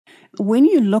when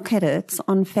you look at it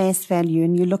on face value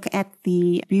and you look at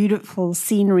the beautiful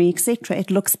scenery, etc., it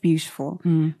looks beautiful.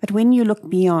 But when you look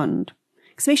beyond,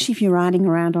 especially if you're riding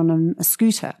around on a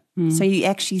scooter, so you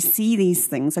actually see these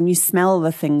things and you smell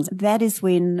the things, that is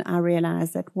when I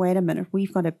realized that, wait a minute,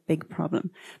 we've got a big problem.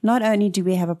 Not only do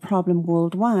we have a problem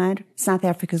worldwide, South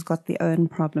Africa's got their own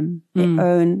problem, their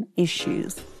own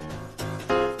issues.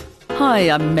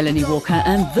 Hi, I'm Melanie Walker,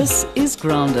 and this is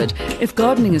Grounded. If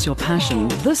gardening is your passion,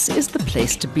 this is the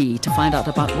place to be to find out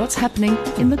about what's happening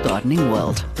in the gardening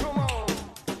world.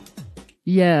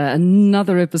 Yeah,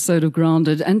 another episode of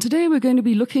Grounded. And today we're going to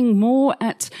be looking more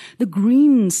at the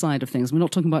green side of things. We're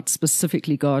not talking about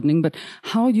specifically gardening, but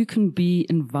how you can be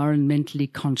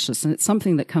environmentally conscious. And it's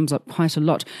something that comes up quite a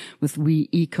lot with we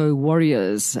eco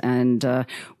warriors. And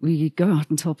we go out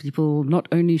and tell people not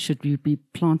only should you be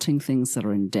planting things that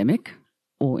are endemic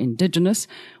or indigenous,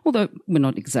 although we're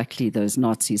not exactly those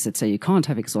Nazis that say you can't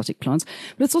have exotic plants,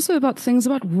 but it's also about things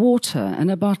about water and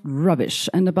about rubbish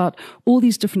and about all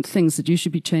these different things that you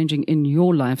should be changing in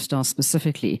your lifestyle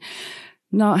specifically.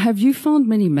 Now, have you found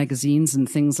many magazines and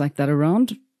things like that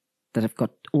around that have got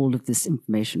all of this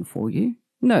information for you?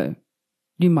 No.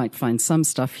 You might find some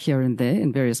stuff here and there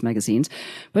in various magazines,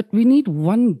 but we need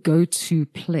one go-to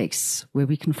place where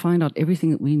we can find out everything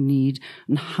that we need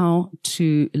and how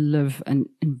to live an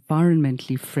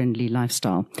environmentally friendly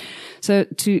lifestyle. So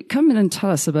to come in and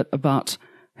tell us a bit about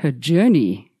her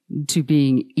journey to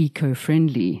being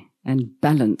eco-friendly and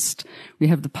balanced, we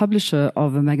have the publisher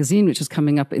of a magazine which is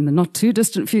coming up in the not too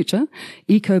distant future,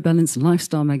 Eco Balanced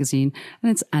Lifestyle Magazine,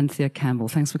 and it's Anthea Campbell.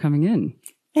 Thanks for coming in.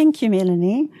 Thank you,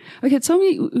 Melanie. Okay, tell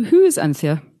me, who is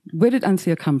Anthea? Where did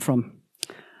Anthea come from?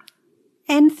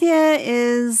 Anthea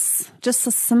is just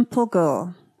a simple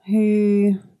girl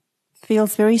who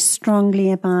feels very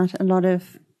strongly about a lot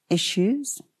of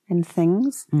issues and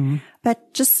things,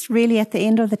 but just really at the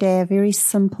end of the day, a very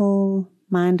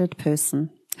simple-minded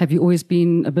person. Have you always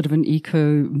been a bit of an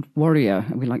eco warrior?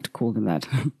 We like to call them that.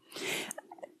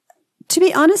 To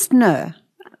be honest, no.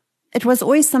 It was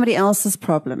always somebody else's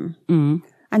problem.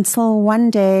 Until one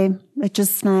day it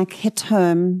just hit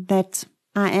home that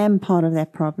I am part of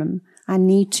that problem. I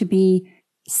need to be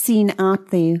seen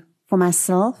out there for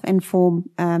myself and for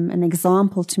an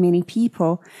example to many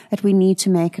people that we need to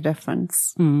make a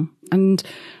difference. And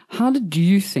how did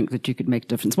you think that you could make a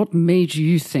difference? What made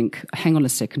you think, hang on a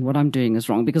second, what I'm doing is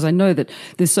wrong? Because I know that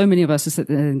there's so many of us who sit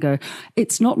there and go,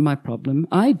 it's not my problem.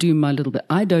 I do my little bit.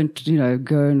 I don't,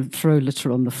 go and throw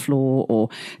litter on the floor, or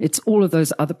it's all of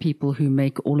those other people who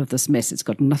make all of this mess. It's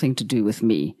got nothing to do with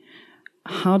me.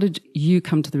 How did you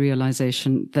come to the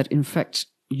realization that, in fact,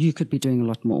 you could be doing a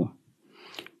lot more?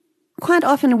 Quite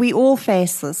often we all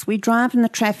face this. We drive in the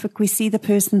traffic, we see the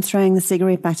person throwing the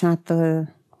cigarette butt out the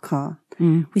car.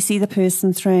 We see the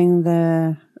person throwing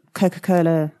the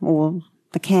Coca-Cola or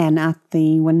the can out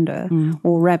the window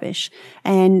or rubbish.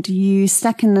 And you're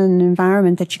stuck in an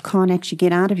environment that you can't actually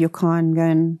get out of your car and go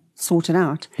and sort it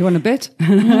out. You want to bet?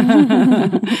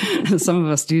 Some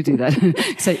of us do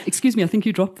that. Say, excuse me, I think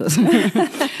you dropped this.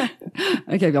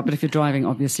 Okay, but if you're driving,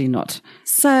 obviously not.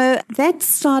 So that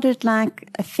started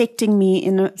affecting me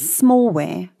in a small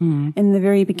way in the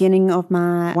very beginning of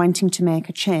my wanting to make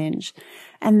a change.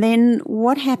 And then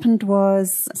what happened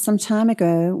was some time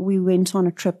ago, we went on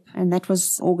a trip, and that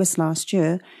was August last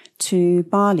year, to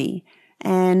Bali.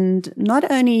 And not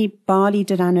only Bali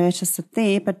did I notice it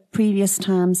there, but previous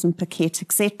times in Phuket,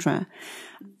 etc.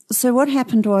 So what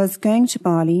happened was going to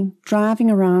Bali, driving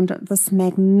around this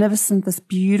magnificent, this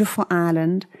beautiful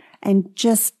island, and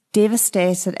just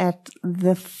devastated at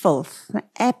the filth, the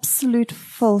absolute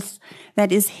filth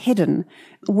that is hidden.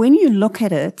 When you look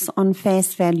at it on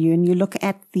face value and you look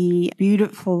at the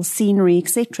beautiful scenery,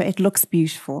 etc., it looks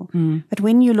beautiful. But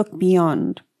when you look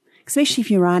beyond, especially if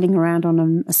you're riding around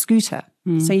on a scooter,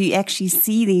 so you actually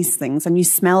see these things and you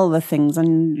smell the things,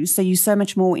 and so you're so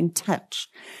much more in touch.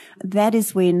 That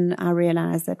is when I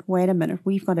realized that, wait a minute,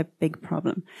 we've got a big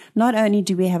problem. Not only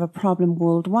do we have a problem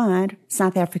worldwide,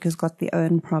 South Africa's got their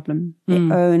own problem,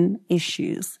 their own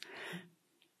issues.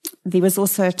 There was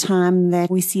also a time that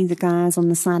we see the guys on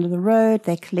the side of the road,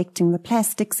 they're collecting the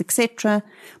plastics, etc.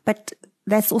 But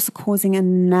that's also causing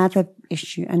another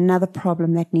issue, another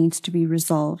problem that needs to be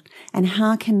resolved. And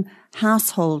how can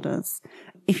householders,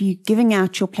 if you're giving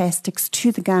out your plastics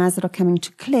to the guys that are coming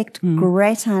to collect,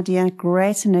 great idea,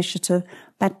 great initiative,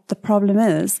 but the problem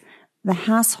is the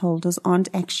householders aren't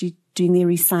actually doing their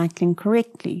recycling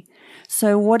correctly.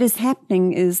 So what is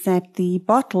happening is that the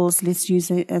bottles, let's use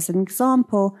it as an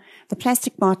example, the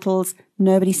plastic bottles,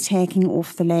 nobody's taking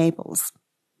off the labels.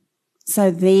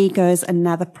 So there goes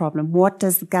another problem. What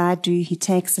does the guy do? He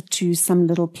takes it to some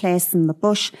little place in the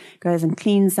bush, goes and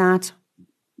cleans out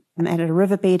at a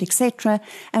riverbed, etc.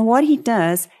 And what he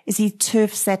does is he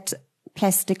turfs that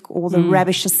plastic or the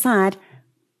rubbish aside,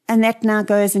 and that now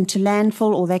goes into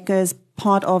landfill, or that goes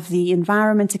part of the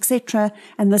environment, etc.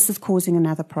 And this is causing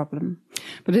another problem.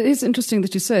 But it is interesting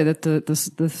that you say that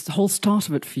the whole start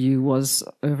of it for you was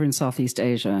over in Southeast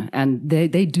Asia, and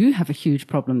they do have a huge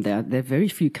problem there. There are very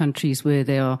few countries where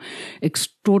they are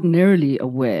extraordinarily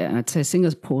aware. I'd say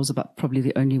Singapore is about probably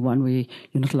the only one where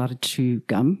you're not allowed to chew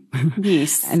gum.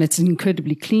 Yes. And it's an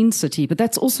incredibly clean city, but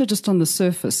that's also just on the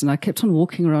surface. And I kept on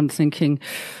walking around thinking,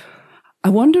 I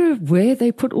wonder where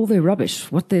they put all their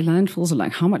rubbish, what their landfills are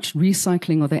like, how much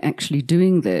recycling are they actually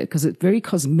doing there? Because it very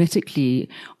cosmetically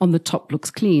on the top looks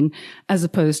clean, as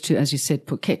opposed to, as you said,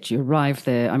 Phuket. You arrive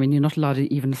there. I mean, you're not allowed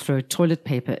to even throw toilet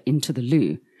paper into the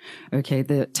loo. Okay.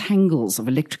 The tangles of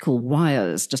electrical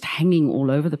wires just hanging all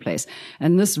over the place.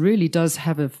 And this really does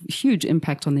have a huge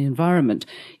impact on the environment.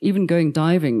 Even going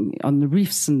diving on the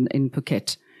reefs in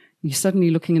Phuket, you're suddenly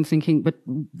looking and thinking, but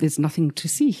there's nothing to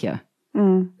see here.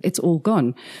 It's all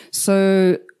gone.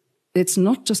 So it's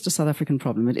not just a South African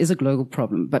problem. It is a global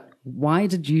problem. But why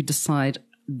did you decide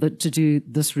to do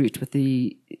this route with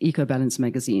the Eco Balance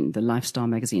magazine, the lifestyle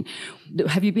magazine?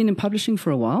 Have you been in publishing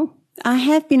for a while? I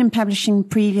have been in publishing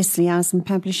previously. I was in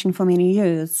publishing for many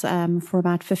years, for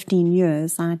about 15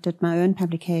 years. I did my own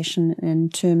publication in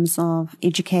terms of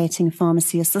educating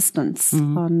pharmacy assistants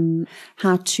on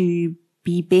how to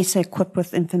be better equipped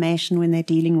with information when they're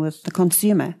dealing with the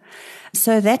consumer.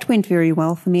 So that went very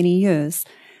well for many years.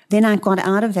 Then I got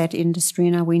out of that industry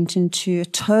and I went into a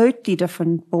totally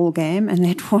different ballgame, and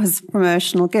that was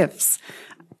promotional gifts.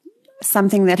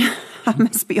 Something that I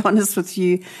must be honest with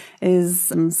you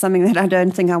is something that I don't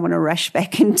think I want to rush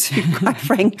back into, quite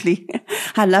frankly.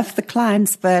 I love the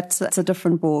clients, but it's a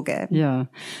different ballgame. Yeah.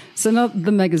 So now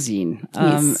the magazine,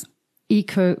 Yes.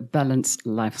 Eco Balance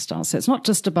Lifestyle. So it's not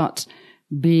just about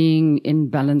being in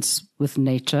balance with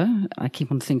nature. I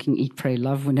keep on thinking eat, pray,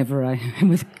 love whenever I am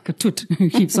with Katut, who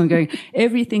keeps on going,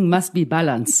 everything must be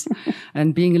balance.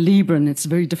 And being a Libran, it's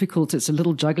very difficult. It's a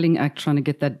little juggling act trying to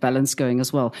get that balance going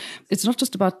as well. It's not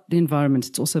just about the environment.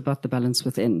 It's also about the balance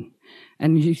within.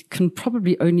 And you can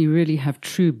probably only really have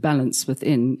true balance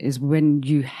within is when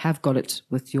you have got it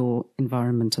with your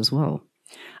environment as well.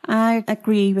 I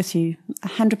agree with you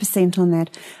 100% on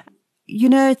that. You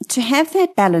know, to have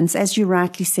that balance, as you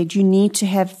rightly said, you need to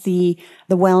have the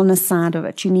wellness side of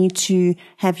it. You need to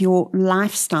have your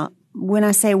lifestyle. When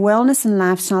I say wellness and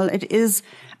lifestyle, it is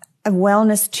a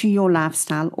wellness to your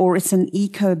lifestyle, or it's an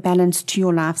eco balance to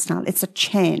your lifestyle. It's a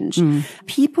change.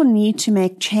 People need to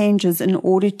make changes in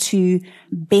order to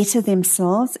better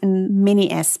themselves in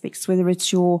many aspects, whether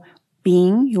it's your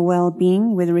being, your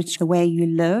well-being, whether it's the way you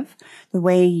live, the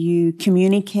way you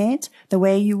communicate, the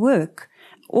way you work.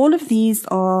 All of these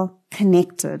are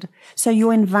connected. So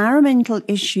your environmental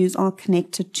issues are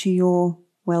connected to your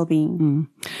well-being.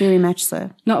 Very much so.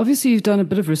 Now, obviously, you've done a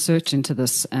bit of research into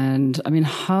this. And I mean,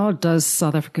 how does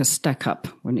South Africa stack up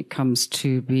when it comes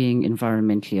to being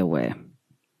environmentally aware?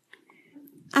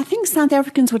 I think South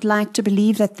Africans would like to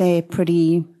believe that they're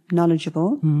pretty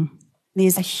knowledgeable.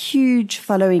 There's a huge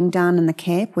following down in the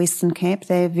Cape, Western Cape.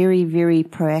 They're very, very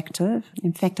proactive.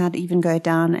 In fact, I'd even go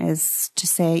down as to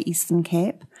say Eastern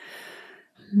Cape.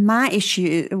 My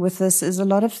issue with this is a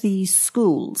lot of these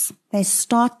schools, they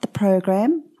start the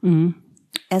program.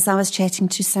 As I was chatting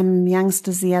to some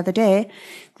youngsters the other day,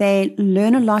 they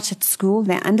learn a lot at school.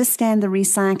 They understand the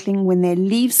recycling. When they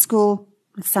leave school,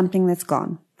 it's something that's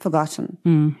gone,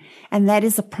 forgotten. And that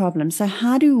is a problem. So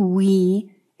how do we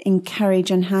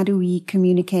encourage and how do we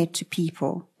communicate to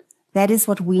people? That is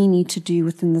what we need to do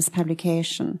within this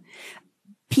publication.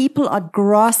 People are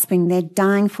grasping, they're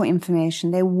dying for information.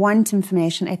 They want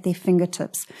information at their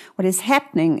fingertips. What is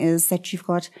happening is that you've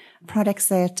got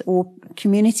products or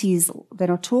communities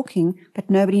that are talking, but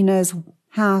nobody knows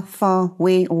how, far,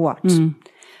 where, or what.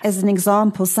 As an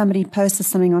example, somebody posted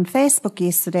something on Facebook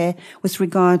yesterday with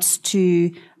regards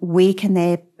to where can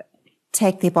they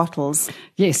take their bottles.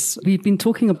 Yes, we've been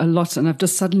talking a lot, and I've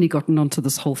just suddenly gotten onto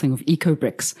this whole thing of eco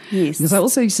bricks. Yes. Because I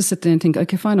also used to sit there and think,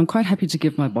 okay, fine, I'm quite happy to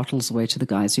give my bottles away to the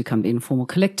guys who come, the informal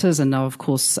collectors, and now, of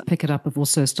course, Pick It Up have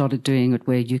also started doing it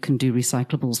where you can do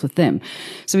recyclables with them.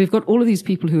 So we've got all of these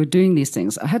people who are doing these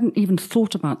things. I hadn't even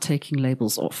thought about taking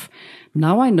labels off.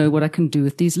 Now I know what I can do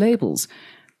with these labels.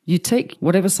 You take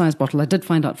whatever size bottle. I did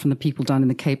find out from the people down in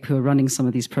the Cape who are running some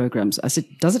of these programs. I said,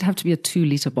 does it have to be a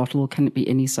 2-liter bottle or can it be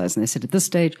any size? And they said, at this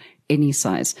stage, any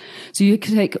size. So you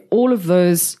can take all of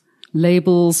those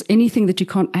labels, anything that you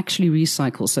can't actually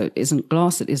recycle. So it isn't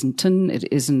glass, it isn't tin, it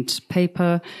isn't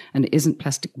paper, and it isn't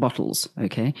plastic bottles,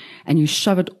 okay? And you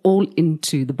shove it all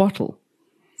into the bottle.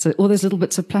 So all those little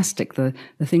bits of plastic, the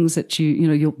things that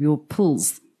your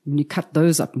pills, when you cut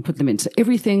those up and put them in. So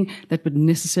everything that would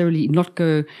necessarily not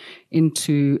go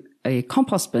into a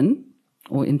compost bin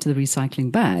or into the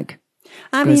recycling bag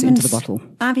goes into the bottle.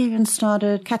 I've even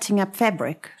started cutting up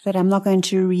fabric that I'm not going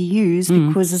to reuse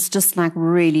because it's just like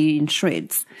really in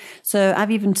shreds. So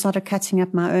I've even started cutting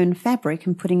up my own fabric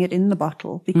and putting it in the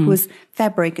bottle because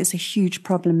fabric is a huge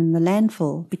problem in the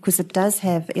landfill because it does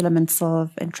have elements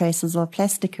of and traces of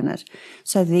plastic in it.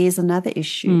 So there's another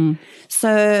issue. So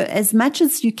as much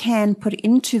as you can put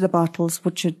into the bottles,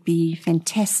 which would be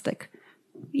fantastic,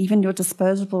 even your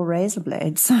disposable razor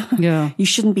blades. Yeah. You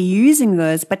shouldn't be using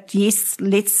those. But yes,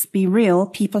 let's be real.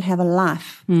 People have a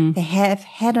life. They have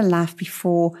had a life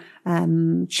before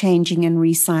changing and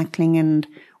recycling and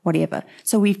whatever.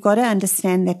 So we've got to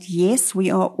understand that, yes,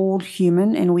 we are all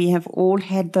human and we have all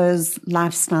had those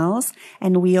lifestyles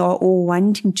and we are all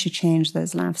wanting to change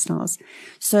those lifestyles.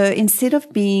 So instead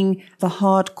of being the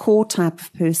hardcore type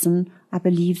of person, I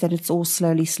believe that it's all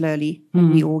slowly,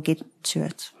 and we all get to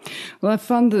it. Well, I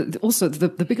found that also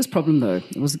the biggest problem, though,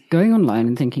 was going online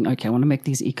and thinking, okay, I want to make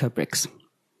these eco bricks.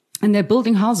 And they're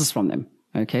building houses from them.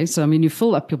 Okay, so, I mean, you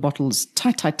fill up your bottles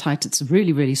tight. It's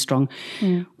really, really strong.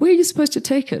 Where are you supposed to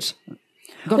take it?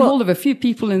 Got hold of a few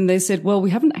people and they said, well,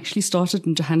 we haven't actually started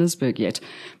in Johannesburg yet,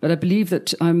 but I believe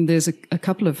that there's a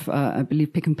couple of, I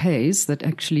believe, Pick and Pays that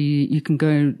actually you can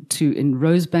go to in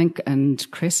Rosebank and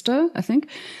Cresto, I think,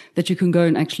 that you can go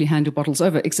and actually hand your bottles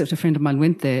over, except a friend of mine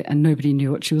went there and nobody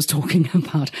knew what she was talking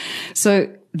about. So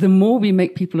the more we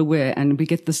make people aware and we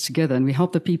get this together and we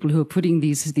help the people who are putting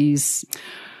these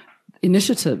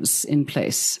initiatives in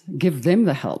place, give them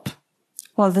the help.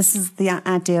 Well, this is the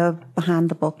idea behind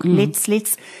the book.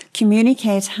 Let's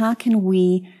communicate. How can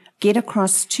we get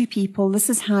across to people? This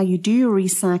is how you do your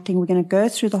recycling. We're going to go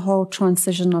through the whole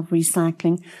transition of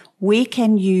recycling. Where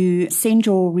can you send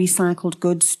your recycled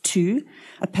goods to,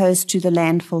 opposed to the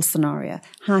landfill scenario?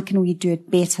 How can we do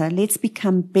it better? Let's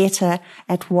become better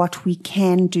at what we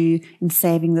can do in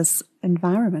saving this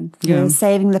environment,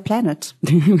 saving the planet.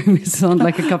 We sound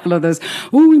like a couple of those,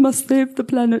 we must save the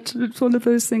planet. It's one of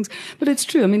those things. But it's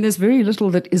true. I mean, there's very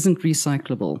little that isn't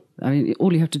recyclable. I mean,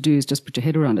 all you have to do is just put your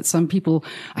head around it. Some people,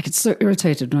 I get so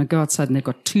irritated when I go outside and they've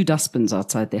got 2 dustbins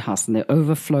outside their house and they're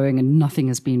overflowing and nothing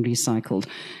has been recycled.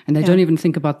 And they don't even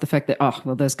think about the fact that,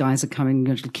 those guys are coming,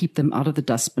 it'll keep them out of the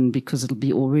dustbin because it'll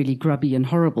be all really grubby and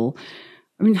horrible.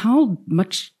 I mean, how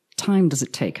much time does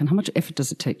it take and how much effort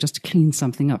does it take just to clean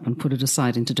something up and put it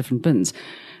aside into different bins?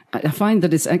 I find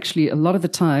that it's actually a lot of the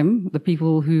time the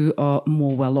people who are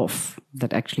more well off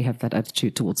that actually have that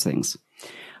attitude towards things.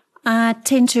 I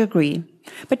tend to agree.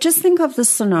 But just think of this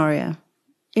scenario.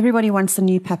 Everybody wants a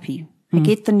new puppy. They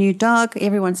get the new dog.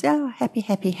 Everyone's,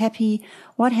 happy.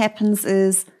 What happens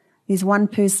is there's one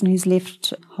person who's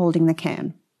left holding the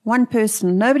can. One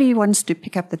person, nobody wants to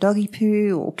pick up the doggy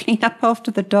poo or clean up after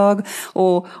the dog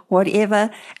or whatever.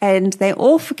 And they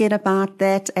all forget about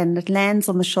that and it lands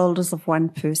on the shoulders of one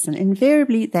person.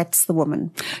 Invariably, that's the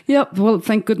woman. Yeah, well,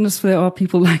 thank goodness there are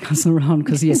people like us around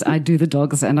because, yes, I do the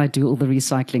dogs and I do all the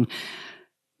recycling.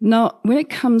 Now, when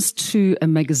it comes to a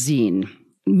magazine,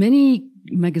 many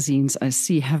magazines I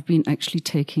see have been actually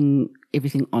taking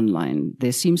everything online.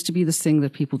 There seems to be this thing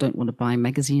that people don't want to buy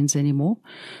magazines anymore,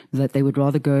 that they would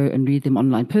rather go and read them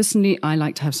online. Personally, I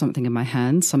like to have something in my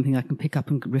hands, something I can pick up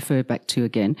and refer back to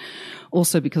again.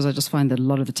 Also because I just find that a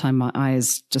lot of the time my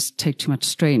eyes just take too much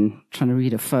strain trying to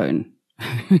read a phone.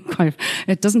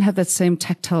 It doesn't have that same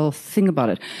tactile thing about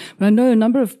it. But I know a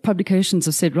number of publications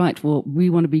have said, right, well, we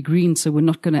want to be green, so we're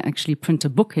not going to actually print a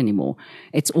book anymore.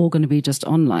 It's all going to be just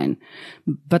online.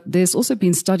 But there's also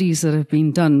been studies that have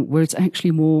been done where it's actually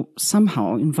more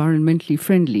somehow environmentally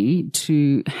friendly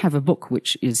to have a book,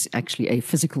 which is actually a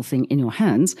physical thing in your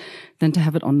hands, than to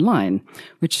have it online,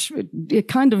 which it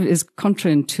kind of is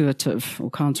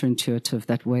counterintuitive,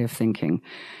 that way of thinking.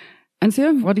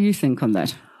 Anthea, what do you think on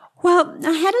that? Well,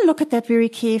 I had a look at that very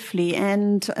carefully,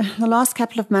 and the last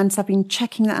couple of months I've been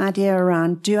chucking the idea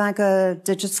around, do I go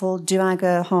digital, do I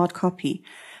go hard copy?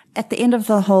 At the end of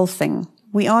the whole thing,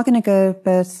 we are going to go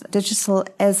both digital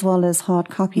as well as hard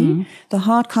copy. The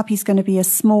hard copy is going to be a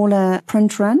smaller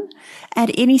print run.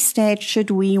 At any stage, should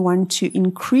we want to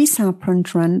increase our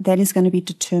print run, that is going to be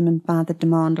determined by the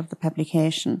demand of the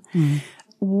publication.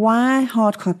 Why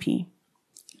hard copy?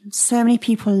 So many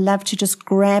people love to just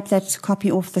grab that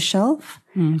copy off the shelf,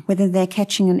 whether they're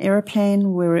catching an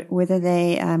aeroplane, whether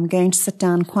they're going to sit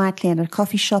down quietly at a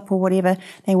coffee shop or whatever.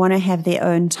 They want to have their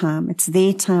own time. It's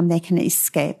their time they can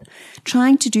escape.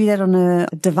 Trying to do that on a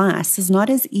device is not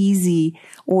as easy,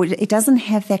 or it doesn't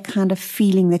have that kind of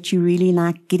feeling that you really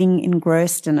like getting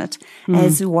engrossed in it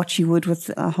as what you would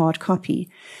with a hard copy.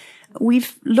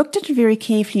 We've looked at it very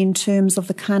carefully in terms of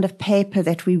the kind of paper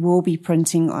that we will be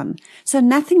printing on. So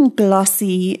nothing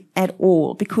glossy at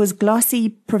all, because glossy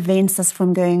prevents us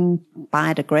from going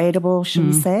biodegradable, should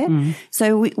we say.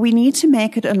 So we need to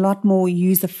make it a lot more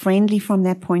user-friendly from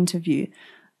that point of view.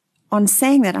 On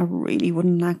saying that, I really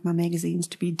wouldn't like my magazines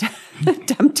to be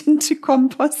dumped into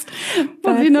compost.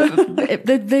 Well,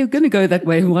 they're going to go that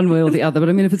way, one way or the other. But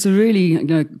I mean, if it's a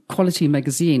really, quality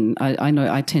magazine, I know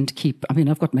I tend to keep,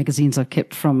 I've got magazines I've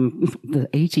kept from the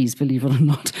 80s, believe it or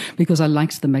not, because I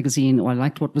liked the magazine, or I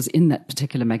liked what was in that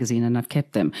particular magazine, and I've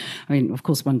kept them. Of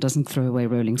course, one doesn't throw away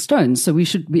Rolling Stones, so we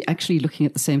should be actually looking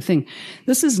at the same thing.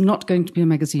 This is not going to be a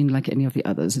magazine like any of the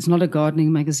others. It's not a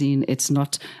gardening magazine. It's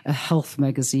not a health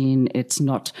magazine. It's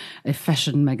not a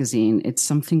fashion magazine. It's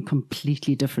something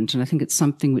completely different. And I think it's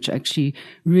something which actually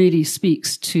really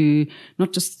speaks to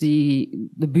not just the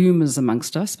boomers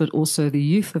amongst us, but also the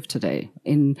youth of today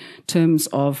in terms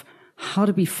of how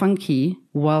to be funky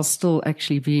while still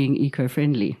actually being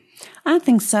eco-friendly. I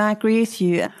think so. I agree with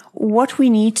you. What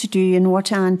we need to do and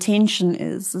what our intention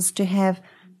is to have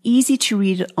easy to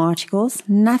read articles,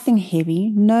 nothing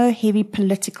heavy, no heavy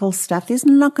political stuff. There's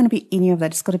not going to be any of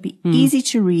that. It's got to be easy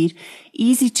to read,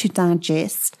 easy to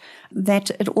digest, that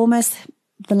it almost,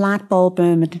 the light bulb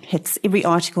moment hits every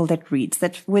article that reads,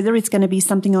 that whether it's going to be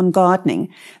something on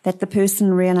gardening, that the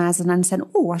person realizes and understands,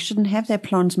 I shouldn't have that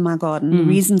plant in my garden, the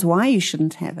reasons why you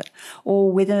shouldn't have it,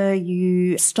 or whether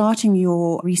you starting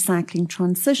your recycling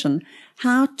transition,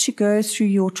 how to go through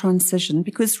your transition,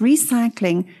 because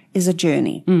recycling is a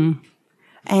journey.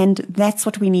 And that's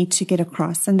what we need to get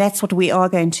across. And that's what we are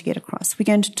going to get across. We're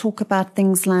going to talk about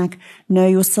things like know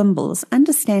your symbols,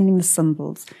 understanding the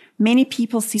symbols. Many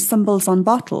people see symbols on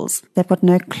bottles. They've got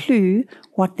no clue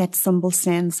what that symbol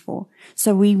stands for.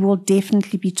 So we will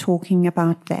definitely be talking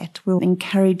about that. We'll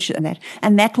encourage that.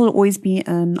 And that will always be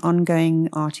an ongoing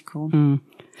article.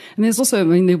 And there's also,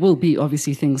 there will be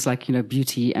obviously things like,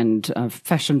 beauty and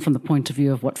fashion from the point of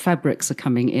view of what fabrics are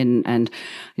coming in and,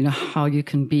 how you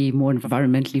can be more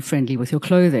environmentally friendly with your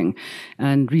clothing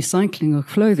and recycling your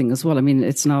clothing as well.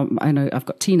 It's now, I know I've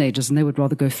got teenagers and they would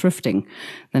rather go thrifting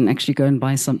than actually go and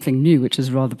buy something new, which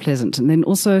is rather pleasant. And then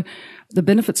also the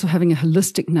benefits of having a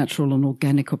holistic, natural and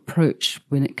organic approach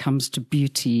when it comes to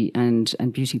beauty and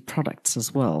beauty products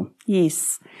as well.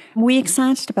 Yes. We're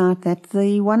excited about that.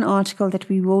 The one article that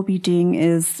we will be doing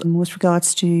is with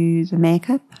regards to the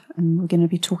makeup. And we're going to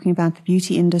be talking about the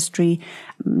beauty industry.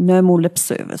 No more lip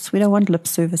service. We don't want lip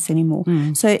service anymore.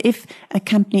 So if a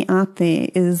company out there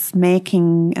is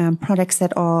making products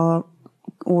that are,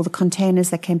 or the containers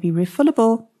that can be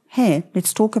refillable, hey,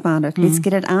 let's talk about it. Let's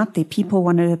get it out there. People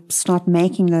want to start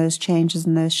making those changes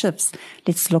and those shifts.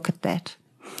 Let's look at that.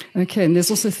 Okay. And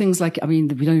there's also things like, we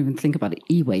don't even think about it,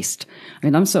 e-waste.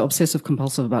 I'm so obsessive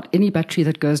compulsive about any battery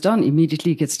that goes down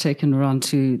immediately gets taken around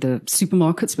to the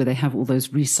supermarkets where they have all those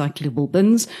recyclable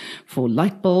bins for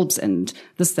light bulbs and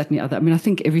this, that, and the other. I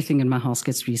think everything in my house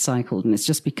gets recycled, and it's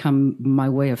just become my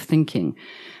way of thinking,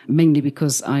 mainly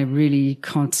because I really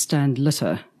can't stand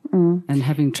litter. And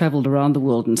having traveled around the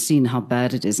world and seen how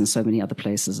bad it is in so many other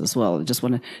places as well, I just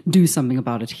want to do something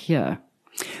about it here.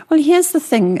 Well, here's the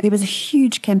thing. There was a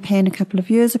huge campaign a couple of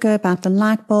years ago about the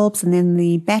light bulbs and then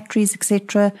the batteries,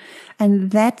 etc.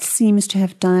 And that seems to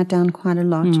have died down quite a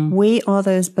lot. Where are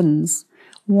those bins?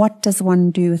 What does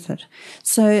one do with it?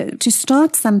 So to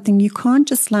start something, you can't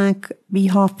just be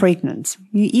half pregnant.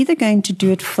 You're either going to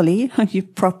do it fully,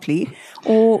 properly,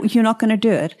 or you're not going to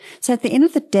do it. So at the end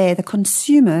of the day, the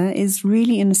consumer is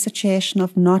really in a situation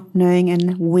of not knowing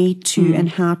and where to and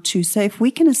how to. So if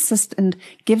we can assist and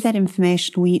give that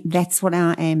information, that's what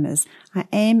our aim is. Our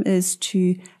aim is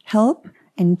to help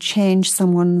and change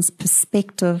someone's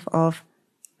perspective of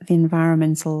the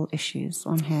environmental issues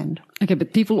on hand. Okay,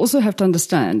 but people also have to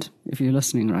understand, if you're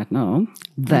listening right now,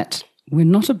 that we're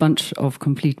not a bunch of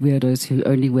complete weirdos who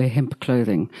only wear hemp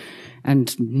clothing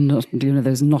and not,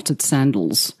 those knotted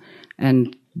sandals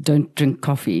and don't drink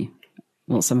coffee.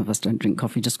 well, some of us don't drink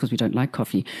coffee just because we don't like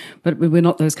coffee, but we're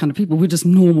not those kind of people. We're just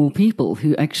normal people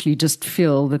who actually just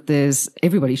feel that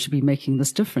everybody should be making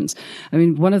this difference. I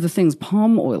mean, one of the things,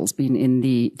 palm oil's been in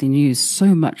the news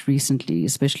so much recently,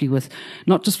 especially with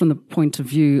not just from the point of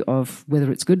view of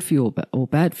whether it's good for you or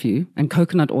bad for you, and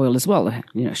coconut oil as well.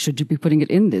 You know, should you be putting it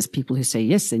in? There's people who say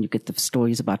yes, then you get the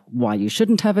stories about why you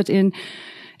shouldn't have it in.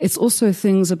 It's also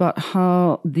things about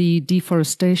how the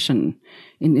deforestation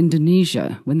in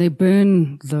Indonesia, when they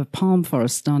burn the palm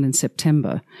forests down in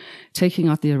September, taking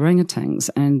out the orangutans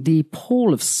and the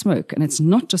pall of smoke, and it's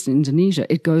not just in Indonesia,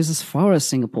 it goes as far as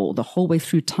Singapore, the whole way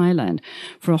through Thailand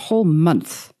for a whole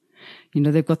month. You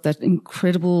know, they've got that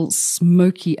incredible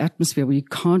smoky atmosphere where you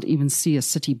can't even see a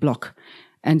city block.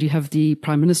 And you have the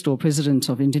Prime Minister or President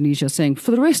of Indonesia saying, for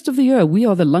the rest of the year, we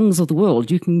are the lungs of the world.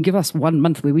 You can give us 1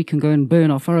 month where we can go and burn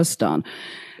our forests down.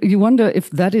 You wonder if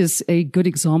that is a good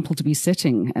example to be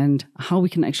setting and how we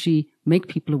can actually make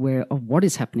people aware of what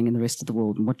is happening in the rest of the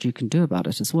world and what you can do about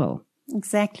it as well.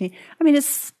 Exactly. I mean,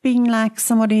 it's being like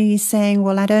somebody saying,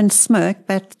 well, I don't smoke,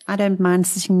 but I don't mind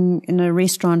sitting in a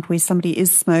restaurant where somebody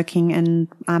is smoking and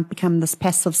I become this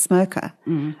passive smoker.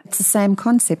 It's the same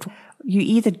concept. You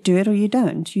either do it or you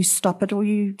don't. You stop it or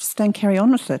you just don't carry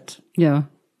on with it. Yeah.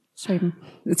 So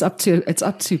it's up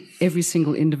to every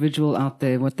single individual out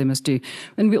there what they must do.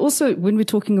 And we also, when we're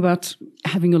talking about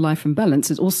having your life in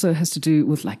balance, it also has to do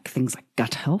with like things like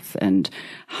gut health and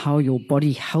how your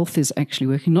body health is actually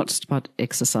working, not just about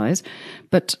exercise,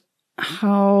 but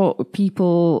how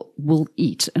people will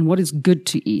eat and what is good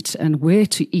to eat and where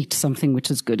to eat something which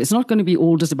is good. It's not going to be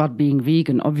all just about being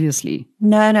vegan, obviously.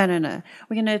 No.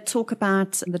 We're going to talk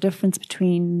about the difference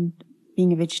between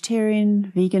being a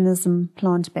vegetarian, veganism,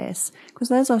 plant-based, because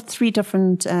those are 3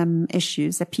 different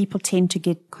issues that people tend to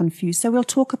get confused. So we'll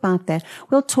talk about that.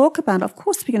 We'll talk about, of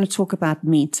course, we're going to talk about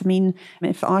meat. I mean,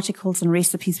 if articles and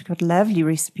recipes, we've got lovely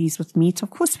recipes with meat.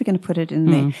 Of course, we're going to put it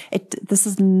in there. This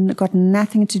has got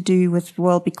nothing to do with,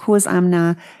 well, because I'm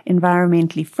now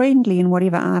environmentally friendly and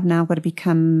whatever, I've now got to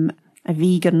become a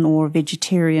vegan or a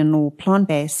vegetarian or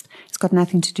plant-based. It's got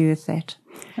nothing to do with that.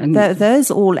 And those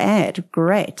all add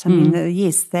great. I mean,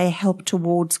 yes, they help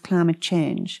towards climate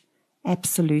change.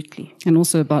 Absolutely. And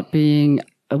also about being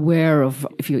aware of,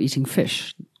 if you're eating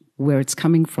fish, where it's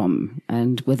coming from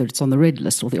and whether it's on the red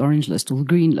list or the orange list or the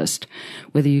green list,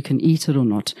 whether you can eat it or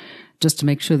not, just to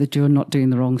make sure that you're not doing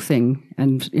the wrong thing.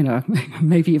 And, you know,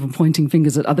 maybe even pointing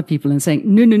fingers at other people and saying,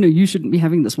 no, you shouldn't be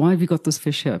having this. Why have you got this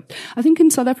fish here? I think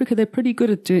in South Africa, they're pretty good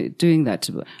at doing that,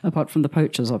 apart from the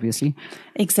poachers, obviously.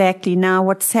 Exactly. Now,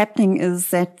 what's happening is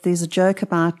that there's a joke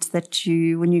about that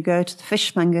when you go to the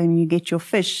fishmonger and you get your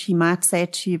fish, he might say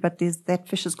to you, but that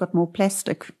fish has got more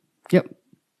plastic. Yep.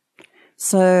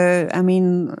 So, I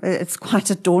mean, it's quite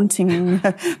a daunting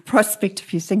prospect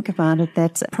if you think about it,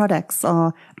 that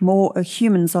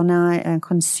humans are now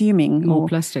consuming more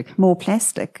plastic. More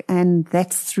plastic, and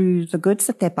that's through the goods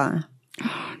that they buy.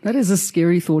 That is a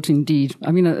scary thought indeed.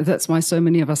 I mean, that's why so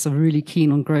many of us are really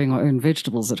keen on growing our own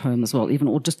vegetables at home as well,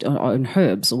 or just our own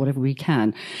herbs or whatever we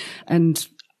can. And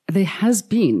there has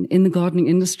been in the gardening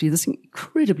industry this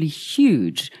incredibly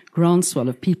huge groundswell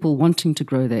of people wanting to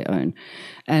grow their own.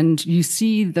 And you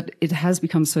see that it has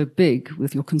become so big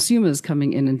with your consumers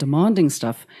coming in and demanding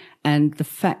stuff, and the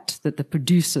fact that the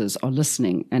producers are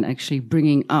listening and actually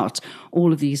bringing out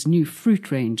all of these new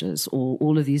fruit ranges or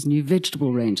all of these new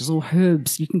vegetable ranges or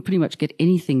herbs. You can pretty much get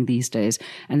anything these days,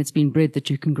 and it's been bred that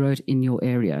you can grow it in your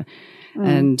area.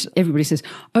 And everybody says,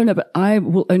 oh no, but I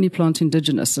will only plant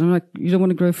indigenous. And I'm like, you don't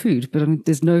want to grow food, but I mean,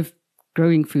 there's no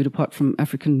growing food apart from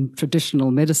African traditional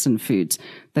medicine foods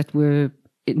that were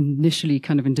initially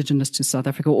kind of indigenous to South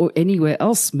Africa or anywhere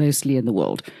else mostly in the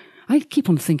world. I keep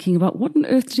on thinking about what on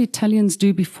earth did Italians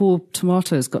do before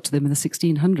tomatoes got to them in the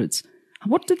 1600s?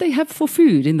 What did they have for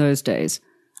food in those days?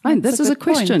 This is a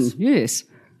question. Point. Yes.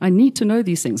 I need to know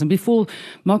these things. And before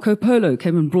Marco Polo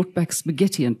came and brought back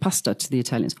spaghetti and pasta to the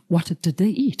Italians, what did they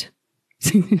eat?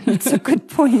 That's a good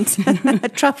point.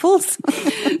 Truffles.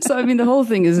 So, I mean, the whole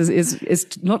thing is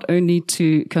not only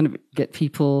to kind of get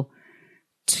people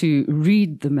to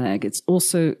read the mag, it's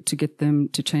also to get them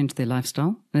to change their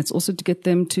lifestyle. And it's also to get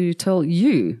them to tell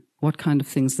you what kind of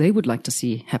things they would like to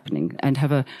see happening and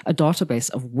have a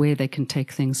database of where they can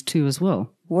take things to as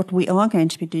well. What we are going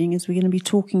to be doing is we're going to be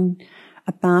talking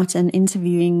about and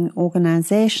interviewing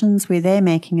organizations where they're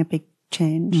making a big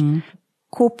change,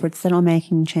 corporates that are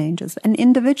making changes, and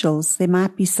individuals. There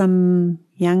might be some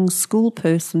young school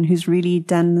person who's really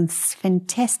done this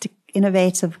fantastic,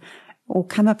 innovative or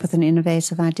come up with an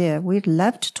innovative idea. We'd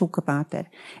love to talk about that.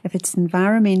 If it's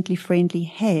environmentally friendly,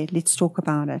 hey, let's talk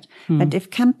about it. But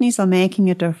if companies are making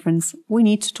a difference, we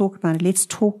need to talk about it. Let's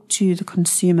talk to the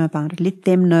consumer about it. Let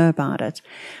them know about it.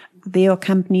 There are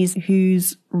companies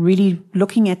who's really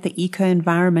looking at the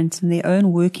eco-environment and their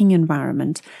own working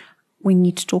environment. We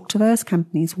need to talk to those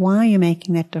companies. Why are you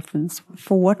making that difference?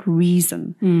 For what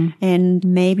reason? And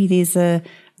maybe there's a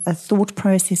thought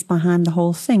process behind the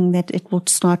whole thing that it will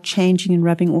start changing and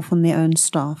rubbing off on their own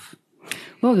staff.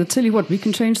 Well, I'll tell you what, we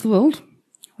can change the world.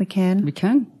 We can. We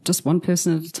can, just one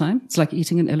person at a time. It's like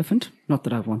eating an elephant. Not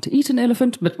that I want to eat an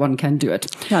elephant, but one can do it.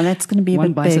 Yeah, that's going to be a one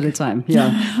bit bite big. at a time.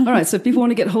 Yeah. All right. So if people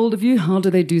want to get hold of you, how do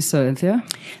they do so, Anthea?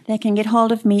 They can get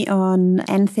hold of me on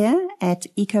Anthea at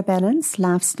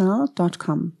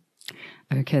ecobalancelifestyle.com.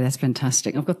 Okay, that's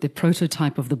fantastic. I've got the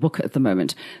prototype of the book at the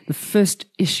moment. The first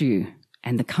issue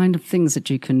and the kind of things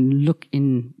that you can look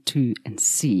into and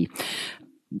see.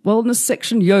 Wellness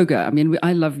section, yoga. I mean,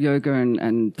 I love yoga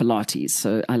and Pilates,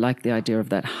 so I like the idea of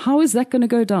that. How is that going to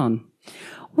go down?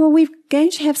 Well, we're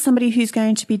going to have somebody who's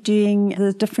going to be doing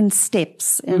the different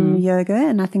steps in yoga,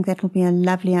 and I think that will be a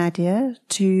lovely idea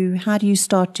to how do you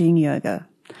start doing yoga.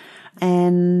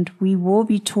 And we will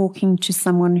be talking to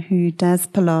someone who does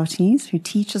Pilates, who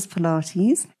teaches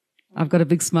Pilates. I've got a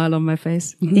big smile on my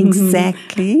face.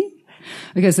 Exactly.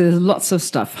 Okay, so there's lots of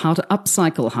stuff. How to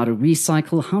upcycle, how to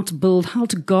recycle, how to build, how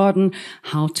to garden,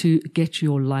 how to get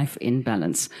your life in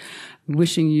balance.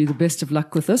 Wishing you the best of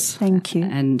luck with this. Thank you.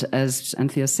 And as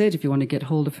Anthea said, if you want to get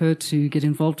hold of her to get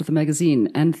involved with the magazine,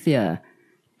 Anthea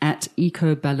at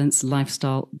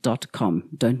ecobalancelifestyle.com.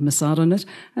 Don't miss out on it,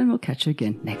 and we'll catch you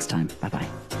again next time. Bye-bye.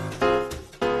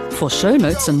 For show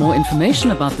notes and more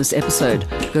information about this episode,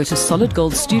 go to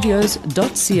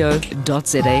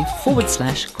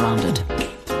solidgoldstudios.co.za/grounded.